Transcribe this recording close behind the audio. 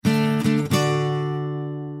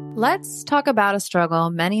Let's talk about a struggle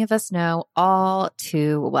many of us know all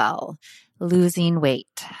too well, losing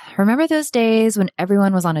weight. Remember those days when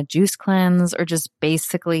everyone was on a juice cleanse or just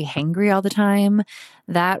basically hangry all the time?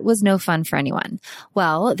 That was no fun for anyone.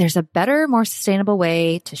 Well, there's a better, more sustainable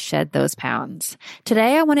way to shed those pounds.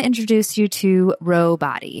 Today, I want to introduce you to Ro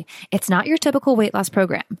Body. It's not your typical weight loss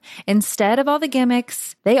program. Instead of all the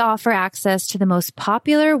gimmicks, they offer access to the most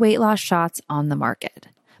popular weight loss shots on the market.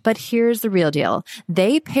 But here's the real deal.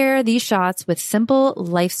 They pair these shots with simple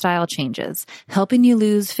lifestyle changes, helping you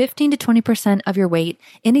lose 15 to 20% of your weight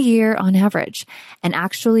in a year on average, and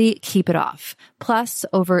actually keep it off. Plus,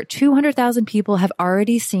 over 200,000 people have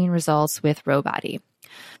already seen results with Ro Body.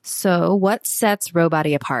 So what sets Ro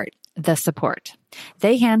Body apart? The support.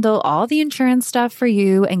 They handle all the insurance stuff for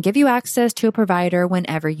you and give you access to a provider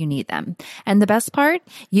whenever you need them. And the best part,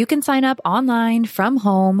 you can sign up online from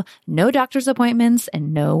home, no doctor's appointments,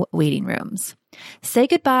 and no waiting rooms. Say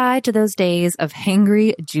goodbye to those days of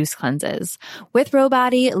hangry juice cleanses. With Ro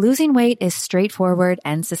Body, losing weight is straightforward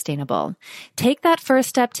and sustainable. Take that first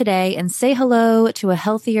step today and say hello to a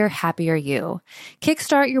healthier, happier you.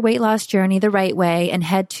 Kickstart your weight loss journey the right way and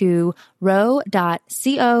head to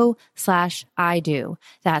ro.co/IDO.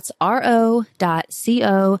 That's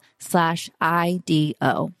ro.co/IDO.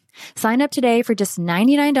 Sign up today for just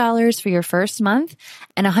 $99 for your first month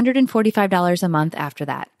and $145 a month after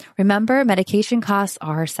that. Remember, medication costs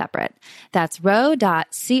are separate. That's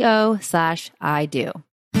ro.co/IDO.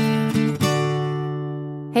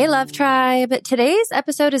 Hey, Love Tribe. Today's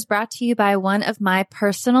episode is brought to you by one of my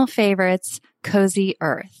personal favorites, Cozy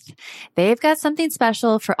Earth. They've got something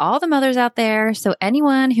special for all the mothers out there, so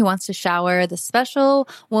anyone who wants to shower the special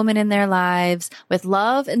woman in their lives with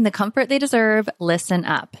love and the comfort they deserve, listen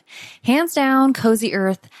up. Hands down, Cozy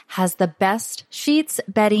Earth has the best sheets,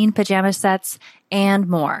 bedding, pajama sets, and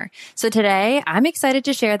more. So today, I'm excited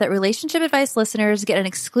to share that Relationship Advice listeners get an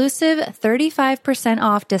exclusive 35%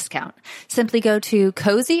 off discount. Simply go to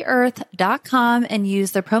CozyEarth.com and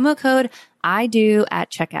use the promo code I do at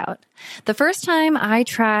checkout. The first time I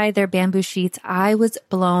tried their bamboo sheets, I was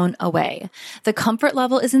blown away. The comfort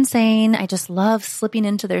level is insane. I just love slipping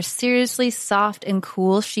into their seriously soft and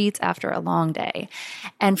cool sheets after a long day.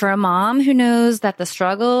 And for a mom who knows that the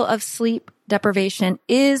struggle of sleep deprivation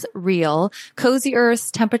is real, Cozy Earth's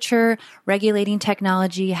temperature regulating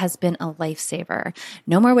technology has been a lifesaver.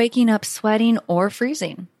 No more waking up sweating or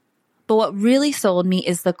freezing. But what really sold me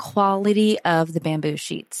is the quality of the bamboo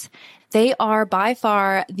sheets. They are by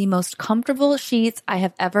far the most comfortable sheets I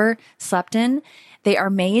have ever slept in. They are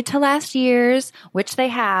made to last years, which they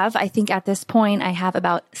have. I think at this point, I have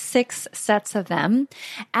about 6 sets of them.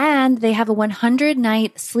 And they have a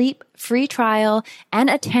 100-night sleep-free trial and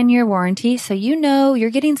a 10-year warranty, so you know you're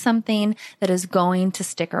getting something that is going to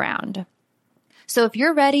stick around. So if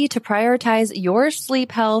you're ready to prioritize your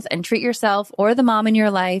sleep health and treat yourself or the mom in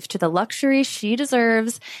your life to the luxury she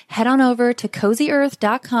deserves, head on over to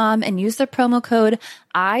CozyEarth.com and use the promo code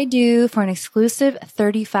IDO for an exclusive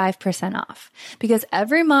 35% off. Because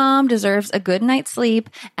every mom deserves a good night's sleep,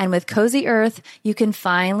 and with Cozy Earth, you can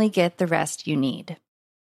finally get the rest you need.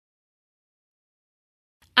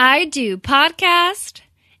 I Do Podcast,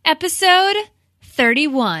 episode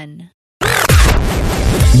 31.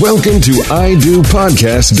 Welcome to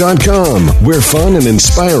IDoPodcast.com, where fun and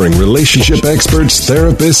inspiring relationship experts,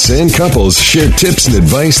 therapists, and couples share tips and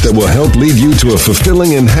advice that will help lead you to a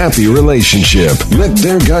fulfilling and happy relationship. Let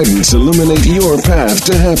their guidance illuminate your path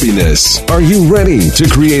to happiness. Are you ready to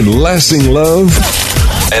create lasting love?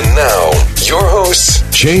 And now, your hosts,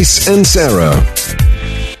 Chase and Sarah.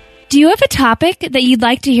 Do you have a topic that you'd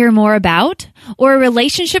like to hear more about? Or a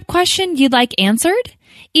relationship question you'd like answered?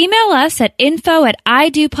 Email us at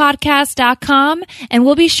info@idopodcast.com and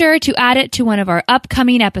we'll be sure to add it to one of our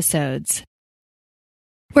upcoming episodes.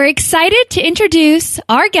 We're excited to introduce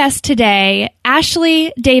our guest today,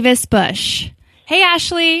 Ashley Davis Bush. Hey,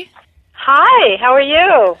 Ashley. Hi, how are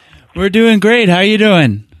you? We're doing great. How are you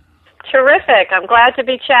doing? Terrific. I'm glad to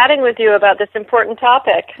be chatting with you about this important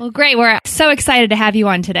topic. Well, great. We're so excited to have you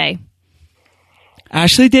on today.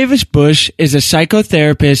 Ashley Davis Bush is a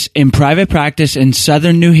psychotherapist in private practice in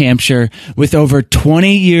southern New Hampshire with over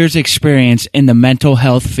 20 years experience in the mental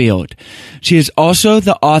health field. She is also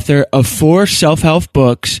the author of 4 self-help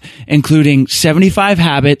books, including 75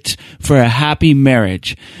 Habits for a Happy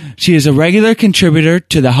Marriage. She is a regular contributor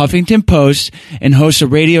to the Huffington Post and hosts a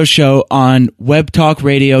radio show on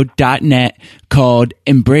webtalkradio.net called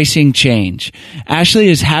Embracing Change. Ashley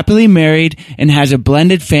is happily married and has a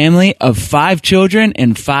blended family of 5 children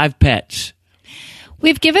and 5 pets.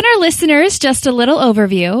 We've given our listeners just a little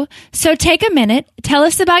overview, so take a minute, tell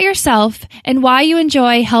us about yourself and why you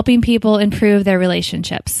enjoy helping people improve their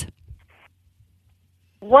relationships.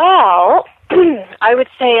 Well, I would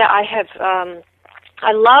say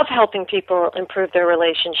I love helping people improve their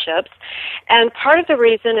relationships, and part of the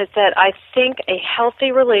reason is that I think a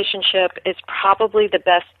healthy relationship is probably the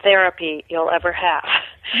best therapy you'll ever have.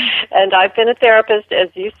 And I've been a therapist, as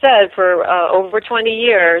you said, for over 20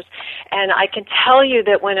 years, and I can tell you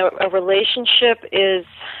that when a relationship is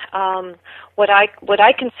what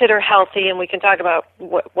I consider healthy, and we can talk about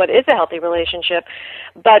what is a healthy relationship,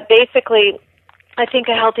 but basically I think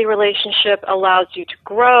a healthy relationship allows you to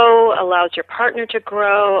grow, allows your partner to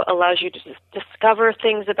grow, allows you to discover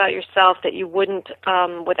things about yourself that you wouldn't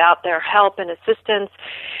without their help and assistance.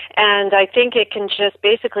 And I think it can just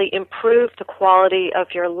basically improve the quality of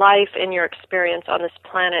your life and your experience on this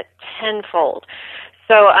planet tenfold.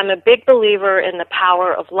 So I'm a big believer in the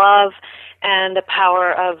power of love and the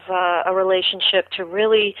power of a relationship to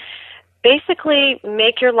really basically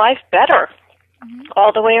make your life better.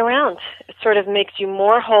 All the way around. It sort of makes you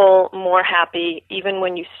more whole, more happy. Even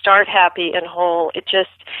when you start happy and whole, it just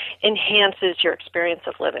enhances your experience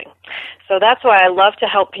of living. So that's why I love to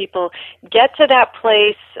help people get to that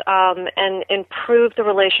place and improve the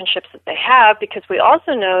relationships that they have, because we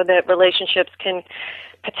also know that relationships can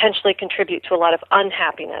potentially contribute to a lot of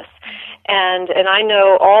unhappiness. And I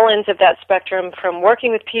know all ends of that spectrum, from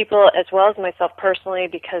working with people as well as myself personally,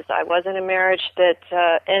 because I was in a marriage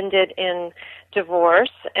that ended in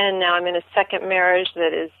divorce, and now I'm in a second marriage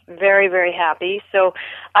that is very, very happy. So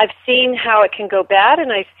I've seen how it can go bad,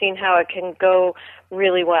 and I've seen how it can go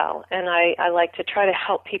really well. And I like to try to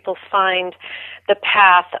help people find the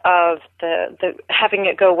path of the having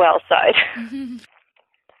it go well side.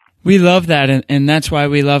 We love that, and that's why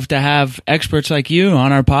we love to have experts like you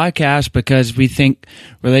on our podcast, because we think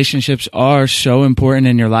relationships are so important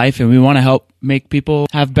in your life, and we want to help make people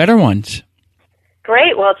have better ones.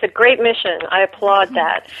 Great. Well, it's a great mission. I applaud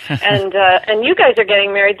that. And you guys are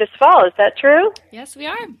getting married this fall. Is that true? Yes, we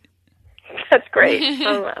are. That's great.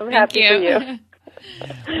 I'm happy for you.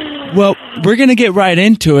 Well, we're going to get right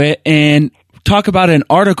into it and talk about an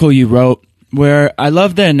article you wrote, where I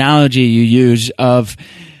love the analogy you use of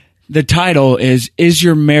the title is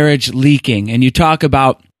your marriage leaking? And you talk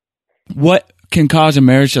about what can cause a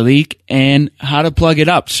marriage to leak and how to plug it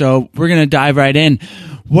up. So we're going to dive right in.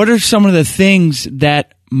 What are some of the things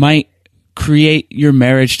that might create your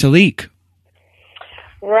marriage to leak?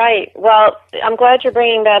 Right. Well, I'm glad you're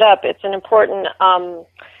bringing that up. It's an important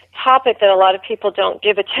topic that a lot of people don't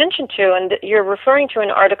give attention to, and you're referring to an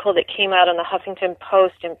article that came out on the Huffington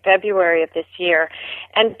Post in February of this year.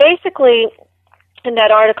 And basically, in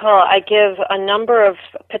that article, I give a number of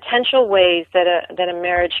potential ways that a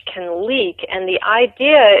marriage can leak, and the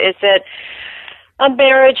idea is that a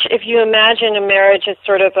marriage, if you imagine a marriage as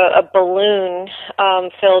sort of a balloon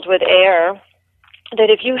filled with air,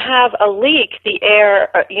 that if you have a leak, the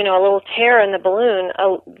air, a little tear in the balloon,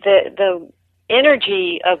 the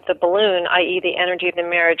energy of the balloon, i.e. the energy of the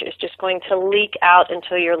marriage, is just going to leak out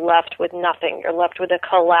until you're left with nothing. You're left with a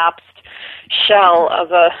collapsed shell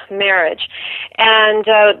of a marriage. And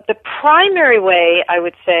the primary way, I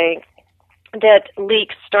would say, that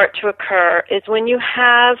leaks start to occur is when you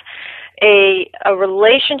have a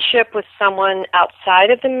relationship with someone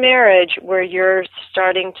outside of the marriage where you're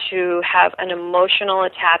starting to have an emotional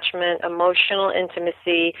attachment, emotional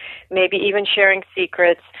intimacy, maybe even sharing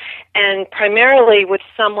secrets, and primarily with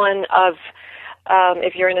someone of,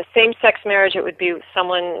 if you're in a same-sex marriage, it would be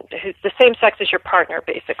someone who's the same sex as your partner,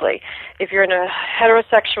 basically. If you're in a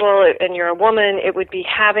heterosexual and you're a woman, it would be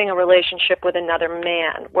having a relationship with another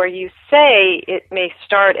man, where you say it may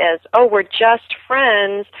start as, oh, we're just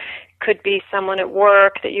friends. Could be someone at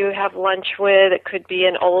work that you have lunch with. It could be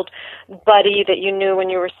an old buddy that you knew when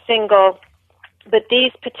you were single. But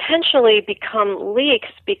these potentially become leaks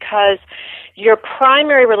because your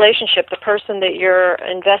primary relationship, the person that you're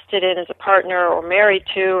invested in as a partner or married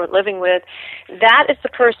to or living with, that is the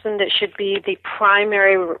person that should be the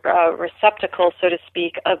primary receptacle, so to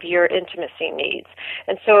speak, of your intimacy needs.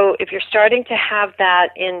 And so if you're starting to have that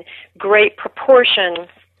in great proportion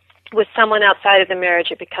with someone outside of the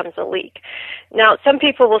marriage, it becomes a leak. Now, some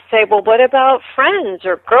people will say, well, what about friends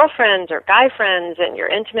or girlfriends or guy friends, and you're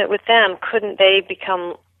intimate with them? Couldn't they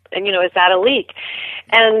become, is that a leak?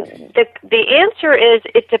 And the answer is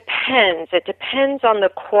it depends. It depends on the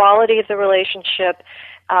quality of the relationship,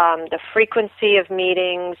 the frequency of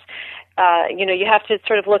meetings. You have to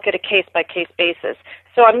sort of look at a case-by-case basis.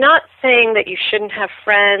 So I'm not saying that you shouldn't have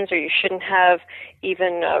friends or you shouldn't have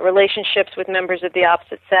even relationships with members of the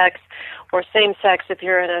opposite sex. or same-sex if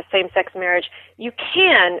you're in a same-sex marriage. You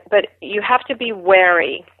can, but you have to be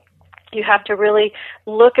wary. You have to really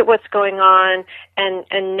look at what's going on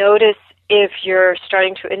and notice if you're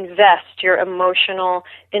starting to invest your emotional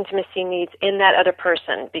intimacy needs in that other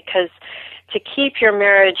person, because to keep your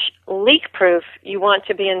marriage leak-proof, you want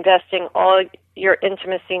to be investing all your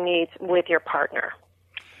intimacy needs with your partner.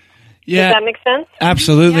 Yeah, does that make sense?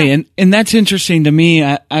 Absolutely. Yeah. And that's interesting to me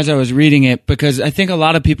as I was reading it, because I think a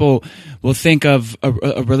lot of people will think of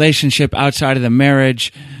a relationship outside of the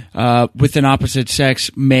marriage with an opposite sex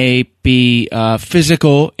may be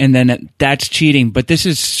physical, and then that's cheating. But this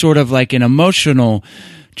is sort of like an emotional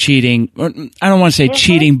cheating. I don't want to say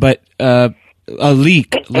cheating, but a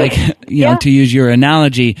leak, like, you know, to use your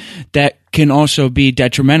analogy, that can also be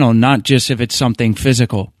detrimental, not just if it's something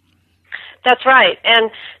physical. That's right. And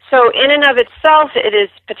so in and of itself, it is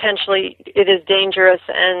dangerous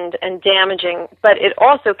and damaging, but it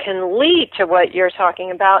also can lead to what you're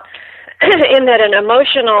talking about, in that an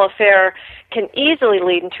emotional affair can easily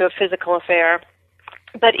lead into a physical affair.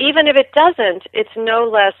 But even if it doesn't, it's no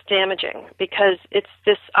less damaging, because it's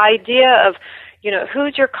this idea of, you know,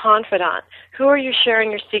 who's your confidant? Who are you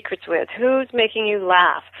sharing your secrets with? Who's making you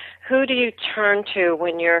laugh? Who do you turn to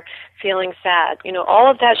when you're feeling sad? You know,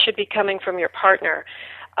 all of that should be coming from your partner.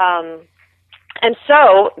 And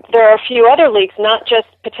so there are a few other leaks, not just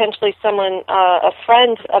potentially someone, a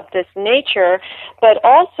friend of this nature, but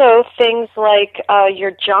also things like your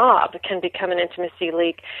job can become an intimacy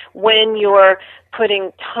leak when you're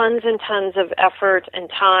putting tons and tons of effort and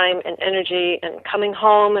time and energy and coming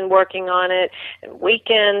home and working on it, and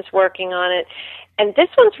weekends working on it. And this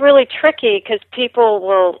one's really tricky because people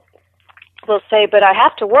will say, but I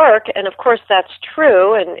have to work, and of course that's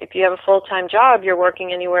true, and if you have a full-time job, you're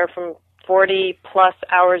working anywhere from 40 plus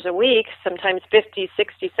hours a week, sometimes 50,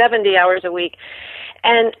 60, 70 hours a week.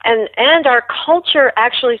 And our culture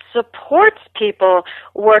actually supports people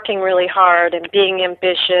working really hard and being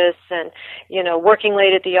ambitious and, you know, working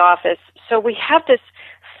late at the office. So we have this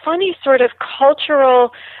funny sort of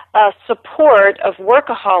cultural support of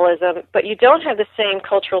workaholism, but you don't have the same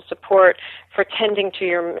cultural support for tending to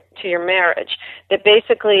your marriage. That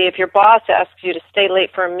basically, if your boss asks you to stay late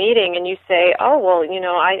for a meeting and you say, oh, well, you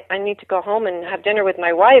know, I need to go home and have dinner with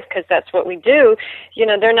my wife because that's what we do, you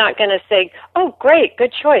know, they're not going to say, oh, great,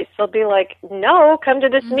 good choice. They'll be like, no, come to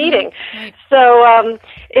this meeting. Right. So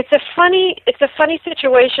it's a funny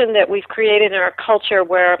situation that we've created in our culture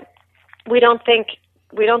where we don't think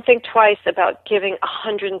twice about giving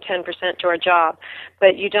 110% to our job,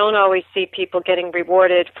 but you don't always see people getting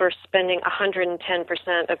rewarded for spending 110%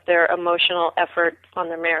 of their emotional effort on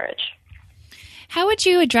their marriage. How would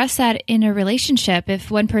you address that in a relationship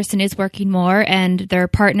if one person is working more and their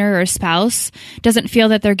partner or spouse doesn't feel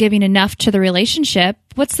that they're giving enough to the relationship?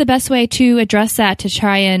 What's the best way to address that to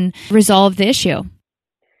try and resolve the issue?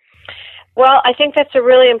 Well, I think that's a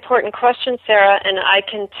really important question, Sarah, and I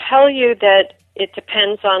can tell you that it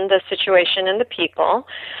depends on the situation and the people.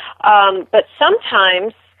 But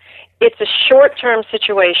sometimes it's a short-term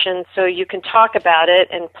situation, so you can talk about it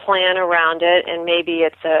and plan around it, and maybe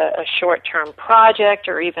it's a short-term project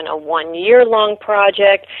or even a 1-year-long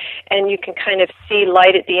project, and you can kind of see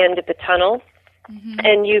light at the end of the tunnel. Mm-hmm.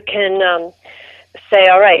 And you can say,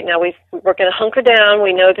 all right, now we're going to hunker down.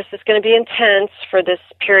 We know this is going to be intense for this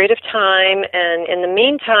period of time, and in the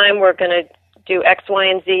meantime, we're going to do X, Y,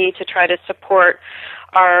 and Z to try to support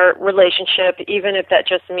our relationship, even if that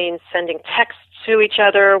just means sending texts to each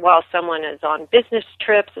other while someone is on business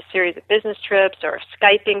trips, a series of business trips, or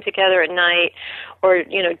Skyping together at night, or,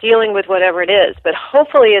 you know, dealing with whatever it is. But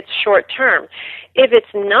hopefully it's short term. If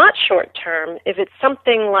it's not short term, if it's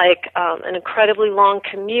something like an incredibly long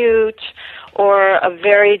commute or a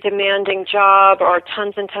very demanding job or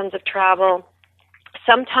tons and tons of travel,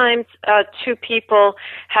 sometimes two people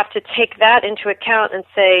have to take that into account and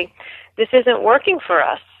say, this isn't working for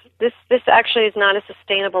us. This actually is not a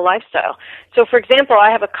sustainable lifestyle. So, for example,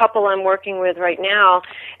 I have a couple I'm working with right now,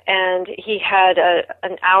 and he had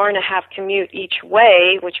an hour-and-a-half commute each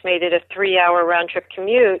way, which made it a 3-hour round-trip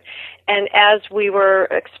commute. And as we were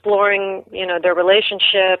exploring, you know, their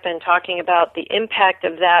relationship and talking about the impact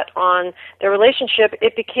of that on their relationship,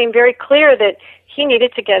 it became very clear that he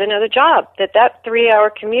needed to get another job, that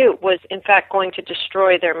 3-hour commute was, in fact, going to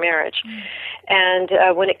destroy their marriage. Mm.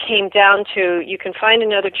 And when it came down to, you can find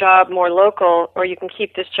another job more local, or you can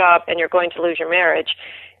keep this job and you're going to lose your marriage,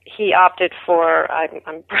 he opted for,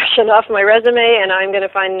 I'm brushing off my resume and I'm going to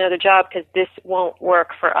find another job because this won't work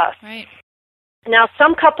for us. Right. Now,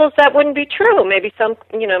 some couples that wouldn't be true. Maybe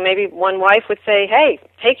maybe one wife would say, hey,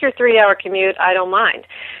 take your 3-hour commute, I don't mind.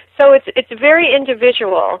 So it's very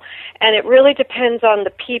individual, and it really depends on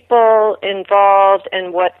the people involved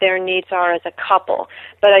and what their needs are as a couple.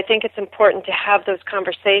 But I think it's important to have those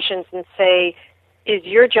conversations and say, is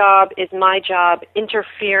your job, is my job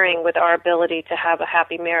interfering with our ability to have a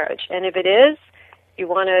happy marriage? And if it is, you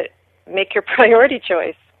want to make your priority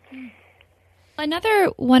choice. Another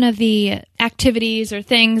one of the activities or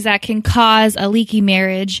things that can cause a leaky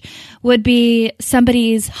marriage would be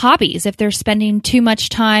somebody's hobbies, if they're spending too much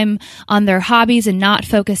time on their hobbies and not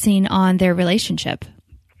focusing on their relationship.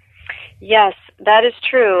 Yes, that is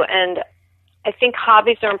true. And I think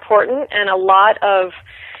hobbies are important, and a lot of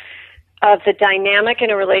the dynamic in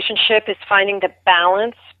a relationship is finding the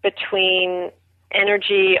balance between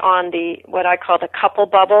energy on the what I call the couple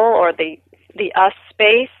bubble, or the us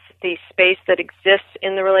space, the space that exists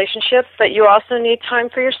in the relationship, but you also need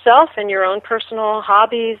time for yourself and your own personal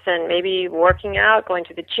hobbies, and maybe working out, going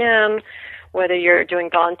to the gym, whether you're doing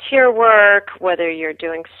volunteer work, whether you're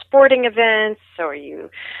doing sporting events, or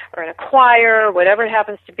you are in a choir, whatever it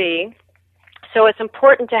happens to be. So it's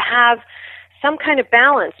important to have some kind of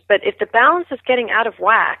balance, but if the balance is getting out of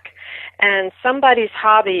whack and somebody's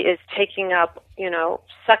hobby is taking up,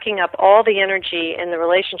 sucking up all the energy in the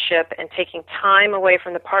relationship and taking time away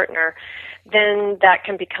from the partner, then that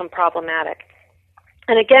can become problematic.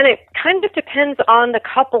 And again, it kind of depends on the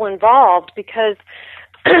couple involved, because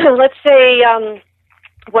let's say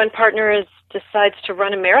one partner decides to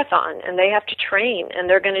run a marathon and they have to train, and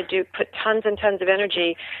they're going to put tons and tons of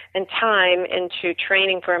energy and time into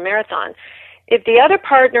training for a marathon. If the other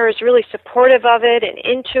partner is really supportive of it and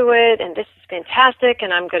into it, and this is fantastic,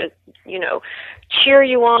 and I'm going to, cheer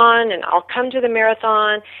you on, and I'll come to the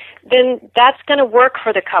marathon, then that's going to work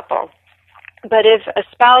for the couple. But if a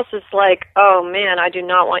spouse is like, oh man, I do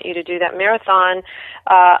not want you to do that marathon,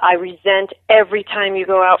 I resent every time you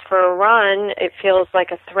go out for a run, it feels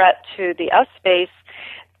like a threat to the us space,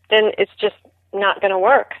 then it's just not going to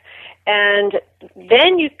work. And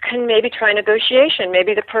then you can maybe try negotiation.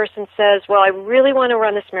 Maybe the person says, well, I really want to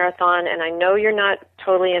run this marathon, and I know you're not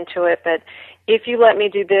totally into it, but if you let me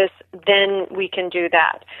do this, then we can do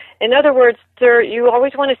that. In other words, you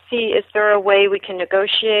always want to see, is there a way we can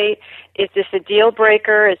negotiate? Is this a deal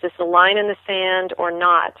breaker? Is this a line in the sand or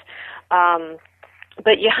not?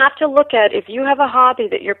 But you have to look at, if you have a hobby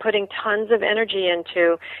that you're putting tons of energy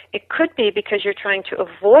into, it could be because you're trying to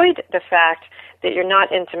avoid the fact that you're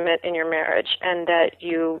not intimate in your marriage and that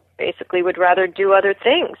you basically would rather do other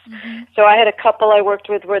things. Mm-hmm. So I had a couple I worked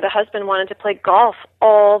with where the husband wanted to play golf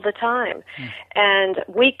all the time, and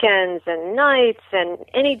weekends and nights and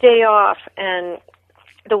any day off, and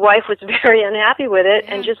the wife was very unhappy with it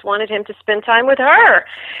and just wanted him to spend time with her.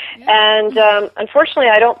 And unfortunately,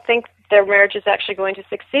 I don't think their marriage is actually going to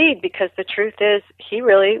succeed, because the truth is he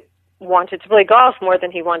really wanted to play golf more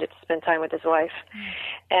than he wanted to spend time with his wife.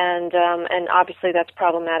 And obviously that's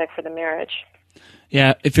problematic for the marriage.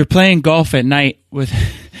 Yeah, if you're playing golf at night with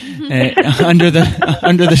under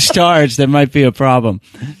the stars, that might be a problem.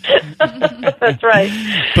 That's right.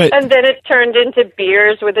 And then it turned into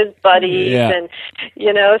beers with his buddies, and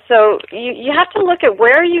so you have to look at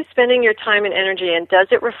where are you spending your time and energy, and does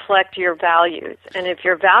it reflect your values? And if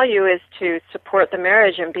your value is to support the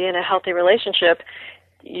marriage and be in a healthy relationship,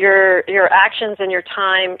 your actions and your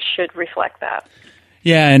time should reflect that.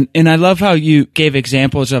 Yeah, and I love how you gave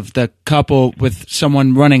examples of the couple with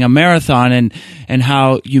someone running a marathon and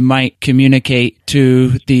how you might communicate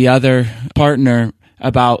to the other partner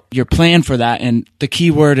about your plan for that. And the key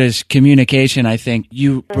word is communication. I think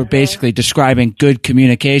you were basically describing good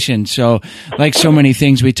communication. So like so many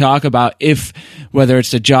things we talk about, whether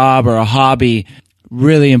it's a job or a hobby,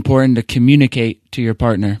 really important to communicate to your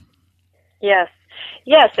partner. Yes,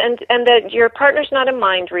 and that your partner's not a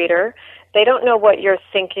mind reader. They don't know what you're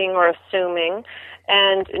thinking or assuming,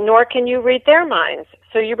 and nor can you read their minds.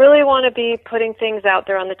 So you really want to be putting things out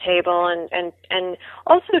there on the table, and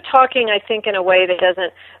also talking, I think, in a way that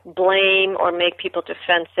doesn't blame or make people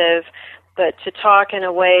defensive, but to talk in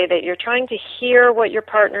a way that you're trying to hear what your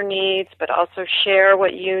partner needs, but also share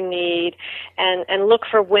what you need, and look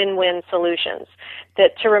for win-win solutions.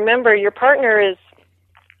 That to remember, your partner is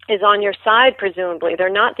on your side, presumably. They're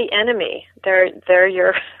not the enemy. They're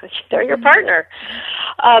your partner.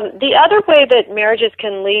 The other way that marriages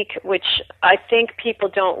can leak, which I think people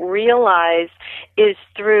don't realize, is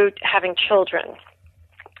through having children.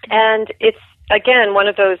 And it's, again, one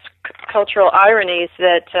of those cultural ironies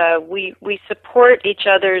that we support each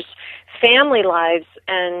other's family lives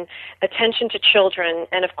and attention to children.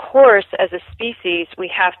 And of course, as a species,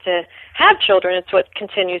 we have to have children. It's what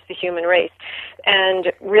continues the human race.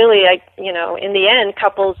 And really, in the end,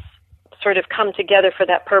 couples sort of come together for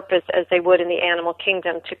that purpose as they would in the animal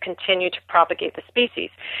kingdom to continue to propagate the species.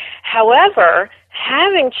 However,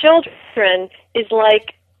 having children is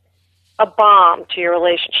like a bomb to your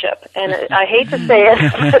relationship. And I hate to say it,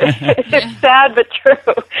 but it's sad but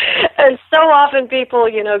true. And so often people,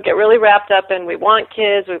 get really wrapped up in we want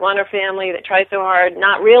kids, we want our family, they try so hard,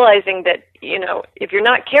 not realizing that, if you're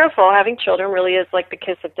not careful, having children really is like the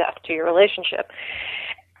kiss of death to your relationship.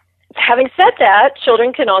 Having said that,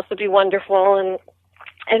 children can also be wonderful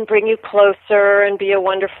and bring you closer and be a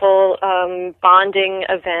wonderful bonding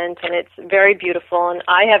event, and it's very beautiful. And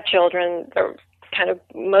I have children. They're kind of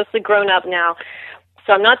mostly grown up now.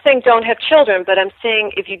 So I'm not saying don't have children, but I'm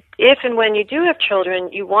saying if and when you do have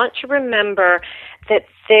children, you want to remember that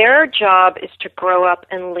their job is to grow up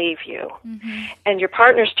and leave you. Mm-hmm. And your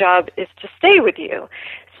partner's job is to stay with you.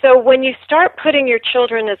 So when you start putting your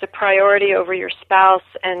children as a priority over your spouse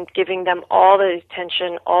and giving them all the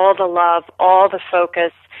attention, all the love, all the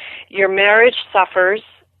focus, your marriage suffers,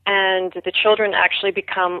 and the children actually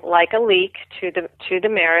become like a leak to the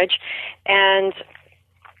marriage. And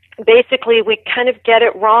basically we kind of get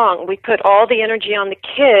it wrong. We put all the energy on the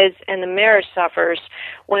kids and the marriage suffers,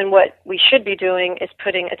 when what we should be doing is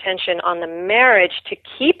putting attention on the marriage to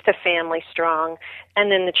keep the family strong,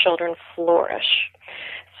 and then the children flourish.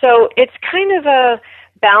 So it's kind of a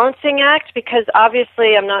balancing act, because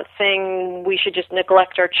obviously I'm not saying we should just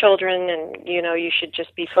neglect our children and, you should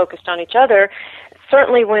just be focused on each other.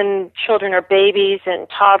 Certainly when children are babies and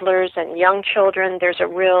toddlers and young children, there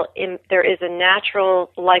is a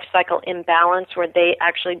natural life cycle imbalance where they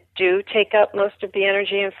actually do take up most of the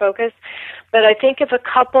energy and focus. But I think if a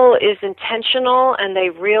couple is intentional and they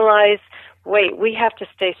realize, wait, we have to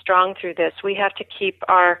stay strong through this, we have to keep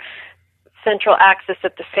our central axis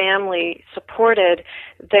of the family supported,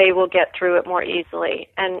 they will get through it more easily.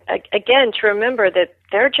 And again, to remember that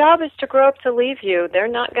their job is to grow up to leave you. They're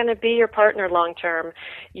not going to be your partner long term.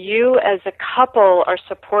 You as a couple are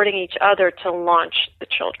supporting each other to launch the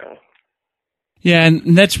children. Yeah,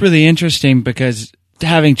 and that's really interesting, because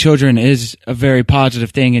having children is a very positive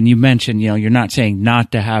thing. And you mentioned, you're not saying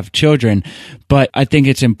not to have children, but I think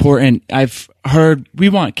it's important. I've heard we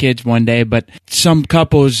want kids one day, but some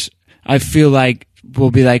couples, I feel like,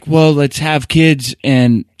 will be like, well, let's have kids,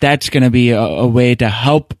 and that's going to be a way to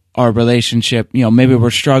help our relationship. Maybe we're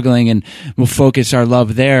struggling and we'll focus our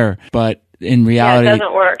love there, but in reality, it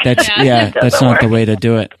doesn't work. That's not the way to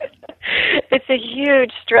do it. It's a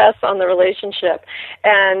huge stress on the relationship,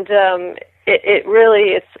 and it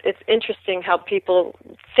really, it's interesting how people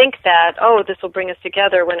think that, this will bring us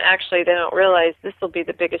together, when actually they don't realize this will be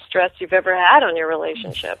the biggest stress you've ever had on your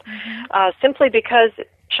relationship. Simply because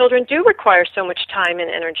children do require so much time and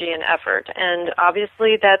energy and effort, and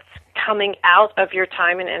obviously that's coming out of your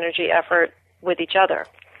time and energy effort with each other.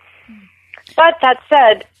 But that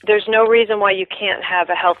said, there's no reason why you can't have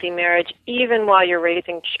a healthy marriage even while you're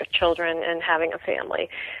raising children and having a family,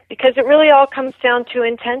 because it really all comes down to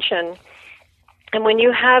intention. And when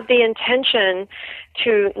you have the intention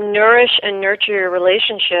to nourish and nurture your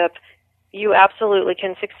relationship, you absolutely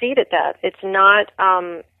can succeed at that. It's not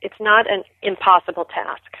an impossible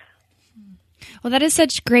task. Well, that is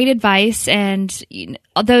such great advice, and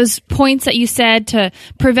those points that you said to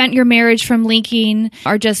prevent your marriage from leaking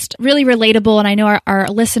are just really relatable, and I know our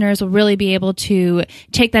listeners will really be able to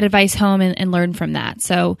take that advice home and learn from that.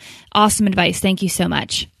 So awesome advice. Thank you so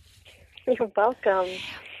much. You're welcome.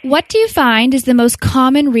 What do you find is the most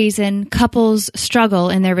common reason couples struggle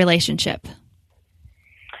in their relationship?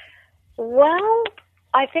 Well,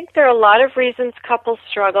 I think there are a lot of reasons couples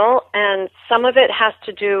struggle, and some of it has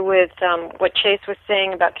to do with what Chase was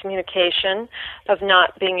saying about communication, of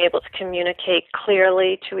not being able to communicate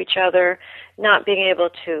clearly to each other, not being able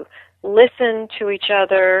to listen to each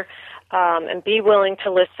other, and be willing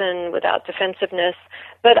to listen without defensiveness.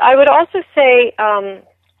 But I would also say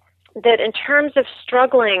that in terms of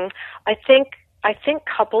struggling, I think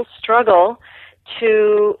couples struggle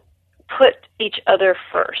to put each other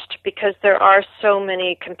first, because there are so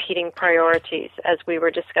many competing priorities, as we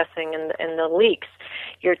were discussing in the leaks.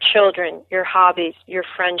 Your children, your hobbies, your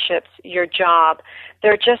friendships, your job.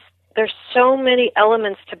 There's so many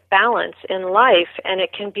elements to balance in life, and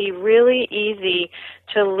it can be really easy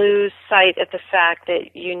to lose sight of the fact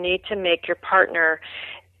that you need to make your partner,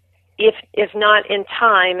 if not in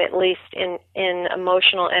time, at least in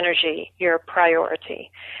emotional energy, your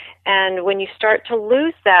priority. And when you start to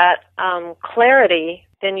lose that clarity,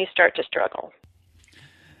 then you start to struggle.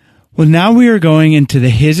 Well, now we are going into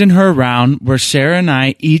the his and her round, where Sarah and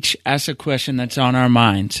I each ask a question that's on our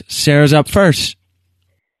minds. Sarah's up first.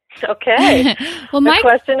 Okay. Well, my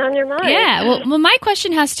question on your mind. Yeah. Well, my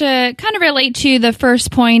question has to kind of relate to the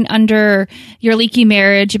first point under your leaky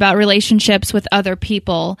marriage about relationships with other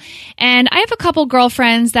people. And I have a couple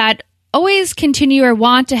girlfriends that always continue or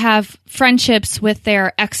want to have friendships with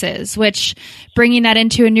their exes, which bringing that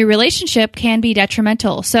into a new relationship can be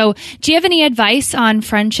detrimental. So do you have any advice on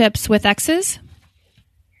friendships with exes?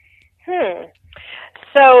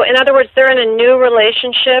 So, in other words, they're in a new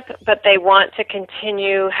relationship, but they want to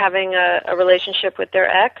continue having a relationship with their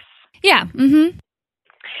ex? Yeah. Mm-hmm.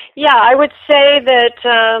 Yeah, I would say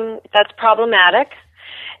that that's problematic,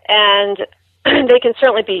 and they can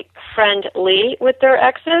certainly be friendly with their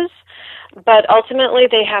exes, but ultimately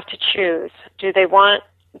they have to choose. Do they want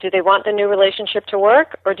the new relationship to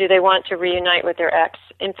work, or do they want to reunite with their ex?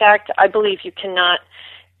 In fact, I believe you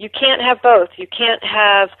can't have both. You can't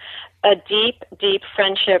have a deep, deep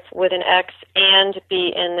friendship with an ex and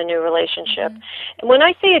be in the new relationship. And when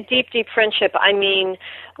I say a deep, deep friendship, I mean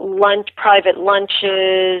private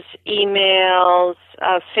lunches, emails,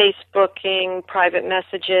 Facebooking, private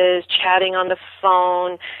messages, chatting on the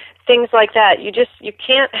phone, things like that. You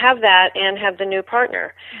can't have that and have the new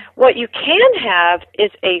partner. What you can have is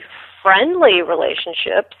a friendly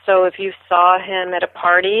relationship. So if you saw him at a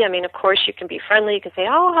party, I mean, of course you can be friendly. You can say,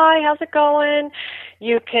 "Oh, hi, how's it going?"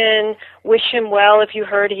 You can wish him well if you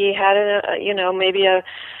heard he had maybe a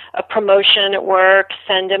promotion at work,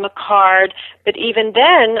 send him a card. But even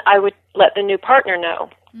then, I would let the new partner know.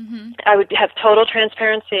 Mm-hmm. I would have total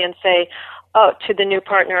transparency and say, to the new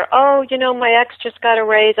partner, my ex just got a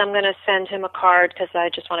raise. I'm going to send him a card because I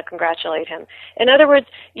just want to congratulate him. In other words,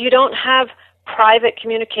 you don't have private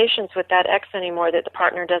communications with that ex anymore that the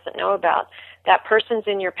partner doesn't know about. That person's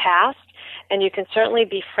in your past, and you can certainly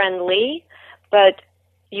be friendly, but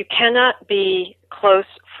you cannot be close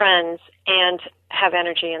friends and have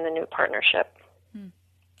energy in the new partnership.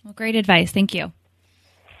 Well, great advice. Thank you.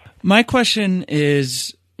 My question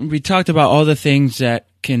is, we talked about all the things that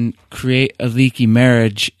can create a leaky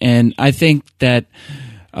marriage, and I think that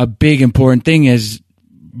a big important thing is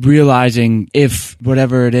realizing if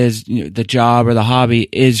whatever it is, the job or the hobby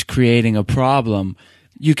is creating a problem.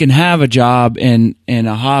 You can have a job and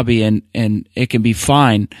a hobby and it can be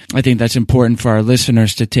fine. I think that's important for our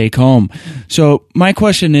listeners to take home. So my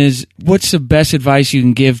question is, what's the best advice you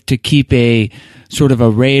can give to keep a sort of a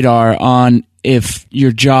radar on if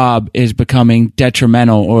your job is becoming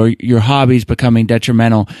detrimental or your hobby is becoming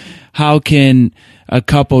detrimental? How can a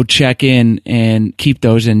couple check in and keep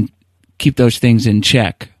those things in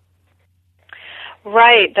check?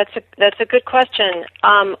 Right, that's a good question.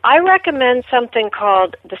 I recommend something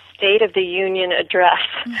called the State of the Union Address,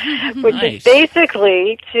 which Nice. is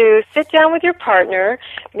basically to sit down with your partner,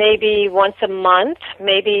 maybe once a month,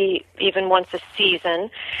 maybe even once a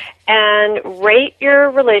season, and rate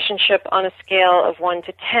your relationship on a scale of 1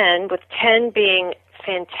 to 10, with 10 being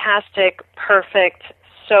fantastic, perfect,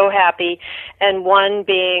 so happy, and 1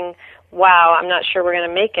 being, wow, I'm not sure we're going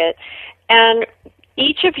to make it. And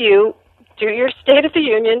each of you do your State of the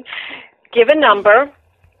Union, give a number,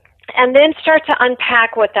 and then start to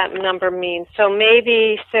unpack what that number means. So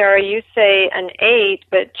maybe, Sarah, you say an 8,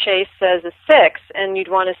 but Chase says a 6, and you'd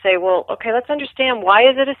want to say, well, okay, let's understand, why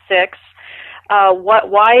is it a 6?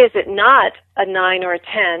 Why is it not a 9 or a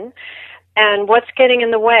 10? And what's getting in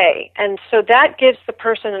the way? And so that gives the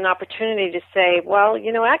person an opportunity to say, well,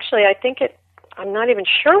 actually, I'm not even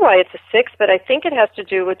sure why it's a 6, but I think it has to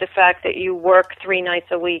do with the fact that you work 3 nights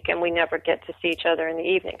a week and we never get to see each other in the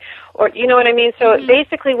evening. Or, you know what I mean? So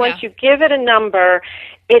basically, once you give it a number,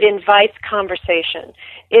 it invites conversation.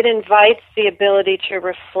 It invites the ability to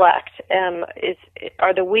reflect.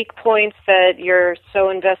 Are the weak points that you're so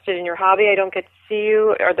invested in your hobby I don't get to see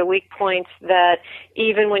you? Are the weak points that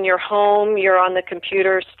even when you're home, you're on the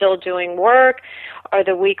computer still doing work? Are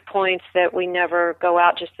the weak points that we never go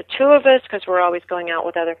out, just the two of us, because we're always going out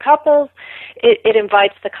with other couples? It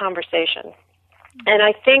invites the conversation. And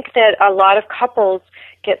I think that a lot of couples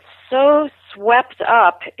get so swept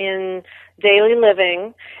up in daily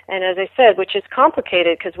living, and as I said, which is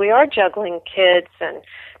complicated because we are juggling kids and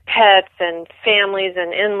pets and families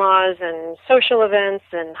and in-laws and social events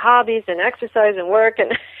and hobbies and exercise and work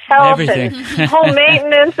and health Everything. and home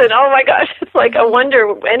maintenance, and oh my gosh, it's like a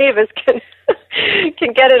wonder any of us can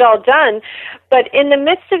get it all done. But in the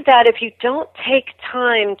midst of that, if you don't take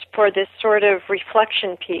time for this sort of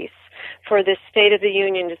reflection piece, for this State of the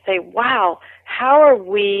Union, to say, wow, how are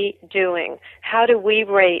we doing? How do we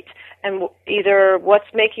rate? And either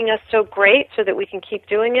what's making us so great so that we can keep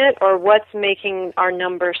doing it, or what's making our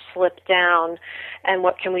number slip down, and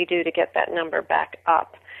what can we do to get that number back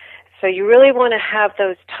up? So you really want to have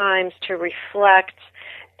those times to reflect,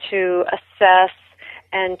 to assess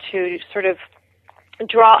and to sort of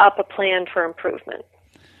draw up a plan for improvement.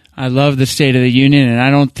 I love the State of the Union, and I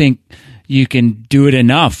don't think you can do it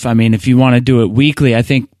enough. I mean, if you want to do it weekly, I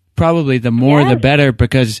think probably the more the better,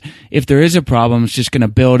 because if there is a problem, it's just going to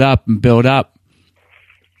build up and build up.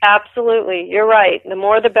 Absolutely. You're right. The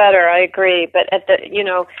more the better. I agree. But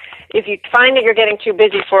if you find that you're getting too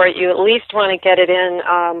busy for it, you at least want to get it in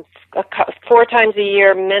 4 times a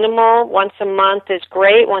year minimal. Once a month is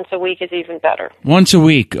great. Once a week is even better. Once a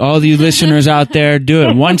week. All you listeners out there, do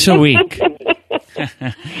it once a week.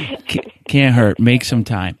 Can't hurt. Make some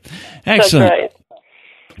time. Excellent. That's right.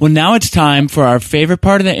 Well, now it's time for our favorite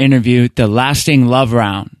part of the interview, the lasting love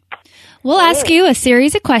round. We'll ask you a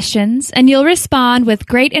series of questions, and you'll respond with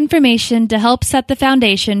great information to help set the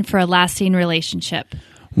foundation for a lasting relationship.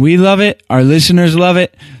 We love it. Our listeners love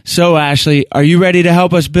it. So, Ashley, are you ready to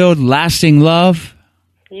help us build lasting love?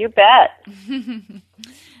 You bet.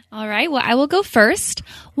 All right. Well, I will go first.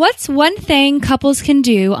 What's one thing couples can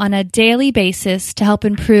do on a daily basis to help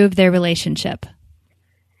improve their relationship?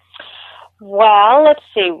 Well, let's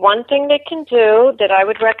see. One thing they can do that I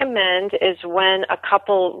would recommend is when a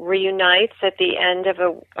couple reunites at the end of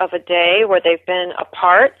a day where they've been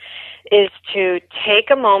apart, is to take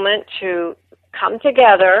a moment to come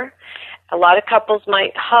together. A lot of couples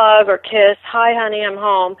might hug or kiss, "Hi, honey, I'm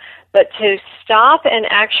home," but to stop and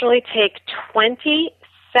actually take 20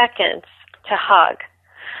 seconds to hug.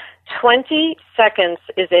 20 seconds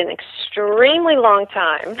is an extremely long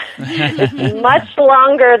time. It's much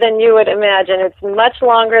longer than you would imagine. It's much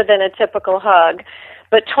longer than a typical hug.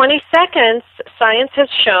 But 20 seconds, science has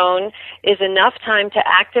shown, is enough time to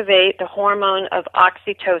activate the hormone of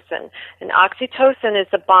oxytocin. And oxytocin is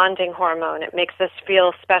a bonding hormone. It makes us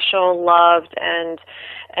feel special, loved, and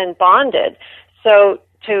bonded. So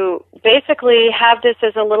to basically have this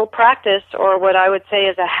as a little practice, or what I would say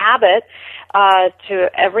is a habit, to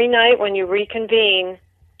every night when you reconvene,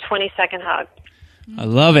 20-second hug. I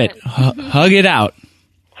love it. Hug it out.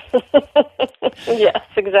 Yes,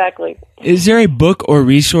 exactly. Is there a book or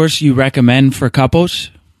resource you recommend for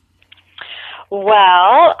couples?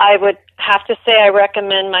 Well, I would have to say I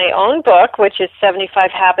recommend my own book, which is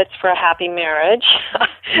 75 Habits for a Happy Marriage.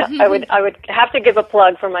 I would have to give a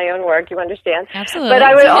plug for my own work, you understand. Absolutely. But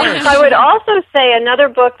I would also say another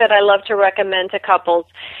book that I love to recommend to couples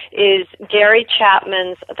is Gary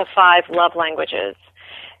Chapman's The 5 Love Languages.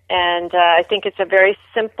 And I think it's a very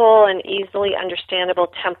simple and easily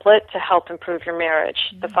understandable template to help improve your marriage,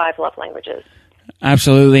 The 5 Love Languages.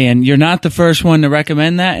 Absolutely. And you're not the first one to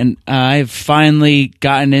recommend that. And I've finally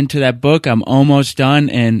gotten into that book. I'm almost done,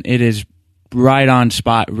 and it is right on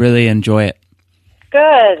spot. Really enjoy it.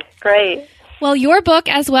 Good. Great. Well, your book,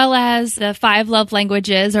 as well as the 5 love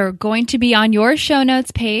languages, are going to be on your show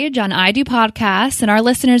notes page on I Do Podcasts, and our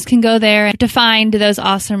listeners can go there to find those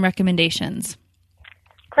awesome recommendations.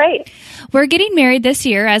 Great. We're getting married this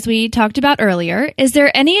year, as we talked about earlier. Is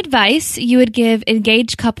there any advice you would give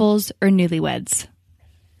engaged couples or newlyweds?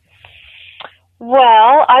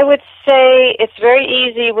 Well, I would say it's very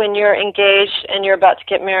easy when you're engaged and you're about to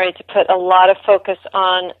get married to put a lot of focus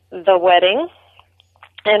on the wedding.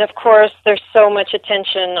 And of course, there's so much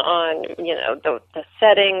attention on, the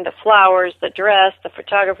setting, the flowers, the dress, the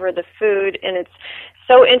photographer, the food, and it's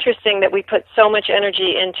so interesting that we put so much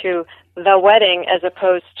energy into the wedding as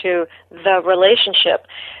opposed to the relationship.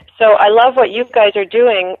 So I love what you guys are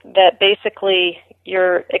doing, that basically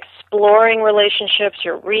you're exploring relationships,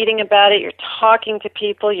 you're reading about it, you're talking to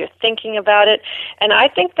people, you're thinking about it. And I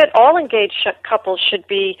think that all engaged couples should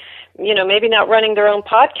be, maybe not running their own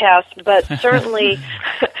podcast, but certainly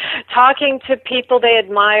talking to people they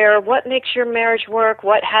admire. What makes your marriage work?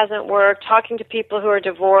 What hasn't worked? Talking to people who are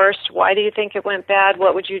divorced. Why do you think it went bad?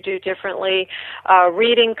 What would you do differently?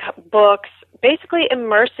 Reading books. Basically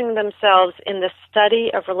immersing themselves in the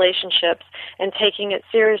study of relationships and taking it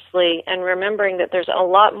seriously, and remembering that there's a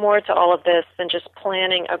lot more to all of this than just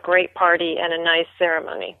planning a great party and a nice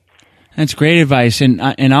ceremony. That's great advice, and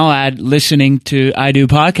I'll add listening to I Do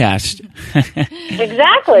Podcast.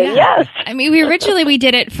 Exactly, yes. I mean, we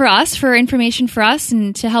did it for us, for information for us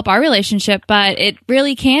and to help our relationship, but it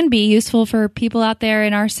really can be useful for people out there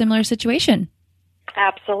in our similar situation.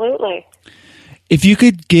 Absolutely. If you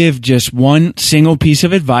could give just one single piece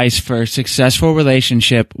of advice for a successful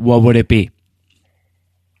relationship, what would it be?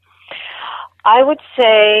 I would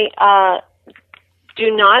say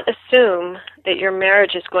do not assume that your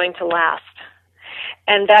marriage is going to last.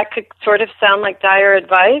 And that could sort of sound like dire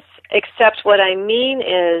advice, except what I mean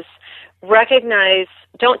is recognize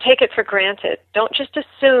don't take it for granted. Don't just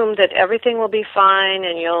assume that everything will be fine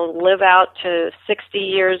and you'll live out to 60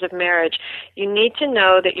 years of marriage. You need to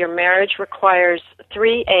know that your marriage requires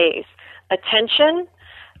 3 A's: attention,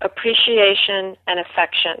 appreciation, and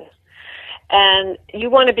affection. And you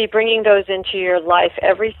want to be bringing those into your life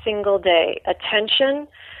every single day. Attention,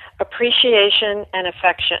 appreciation, and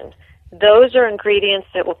affection. Those are ingredients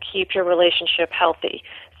that will keep your relationship healthy.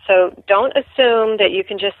 So don't assume that you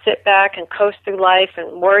can just sit back and coast through life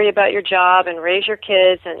and worry about your job and raise your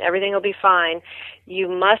kids and everything will be fine. You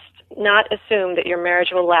must not assume that your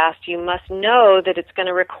marriage will last. You must know that it's going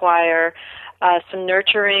to require some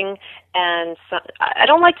nurturing, and I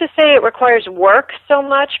don't like to say it requires work so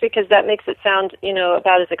much because that makes it sound,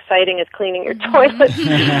 about as exciting as cleaning your toilet.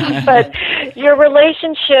 But your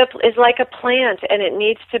relationship is like a plant, and it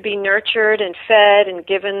needs to be nurtured and fed and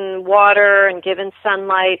given water and given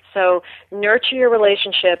sunlight. So nurture your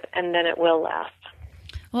relationship, and then it will last.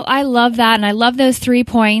 Well, I love that, and I love those 3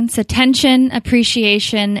 points: attention,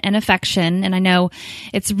 appreciation, and affection. And I know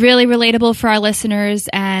it's really relatable for our listeners,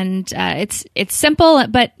 and it's simple,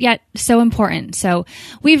 but yet so important. So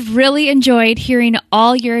we've really enjoyed hearing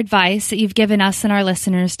all your advice that you've given us and our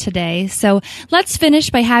listeners today. So let's finish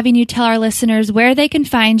by having you tell our listeners where they can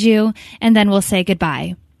find you, and then we'll say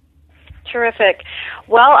goodbye. Terrific.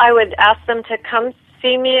 Well, I would ask them to come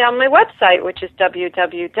see me on my website, which is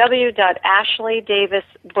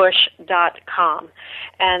www.ashleydavisbush.com.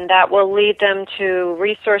 And that will lead them to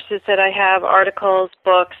resources that I have, articles,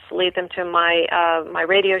 books, lead them to my my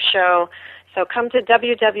radio show. So come to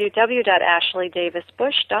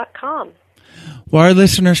www.ashleydavisbush.com. Well, our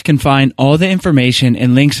listeners can find all the information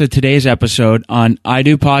and links to today's episode on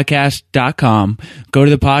idopodcast.com. Go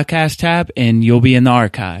to the podcast tab and you'll be in the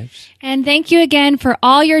archives. And thank you again for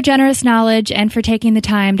all your generous knowledge and for taking the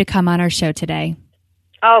time to come on our show today.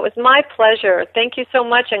 Oh, it was my pleasure. Thank you so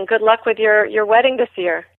much, and good luck with your wedding this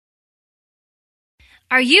year.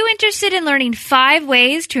 Are you interested in learning 5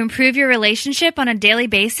 ways to improve your relationship on a daily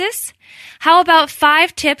basis? How about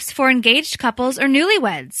 5 tips for engaged couples or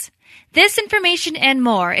newlyweds? This information and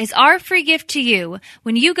more is our free gift to you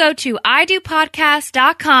when you go to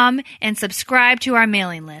idopodcast.com and subscribe to our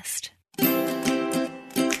mailing list.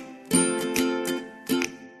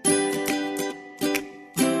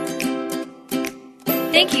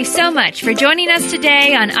 Thank you so much for joining us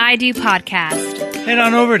today on I Do Podcast. Head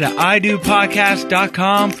on over to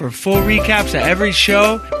idopodcast.com for full recaps of every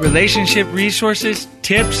show, relationship resources,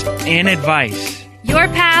 tips, and advice. Your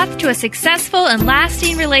path to a successful and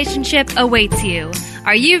lasting relationship awaits you.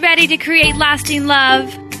 Are you ready to create lasting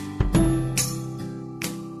love?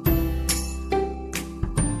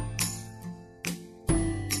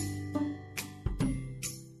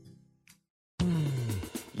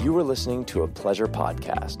 You were listening to a Pleasure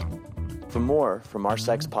Podcast. For more from our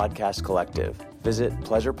Sex Podcast Collective, visit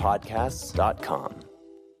pleasurepodcasts.com.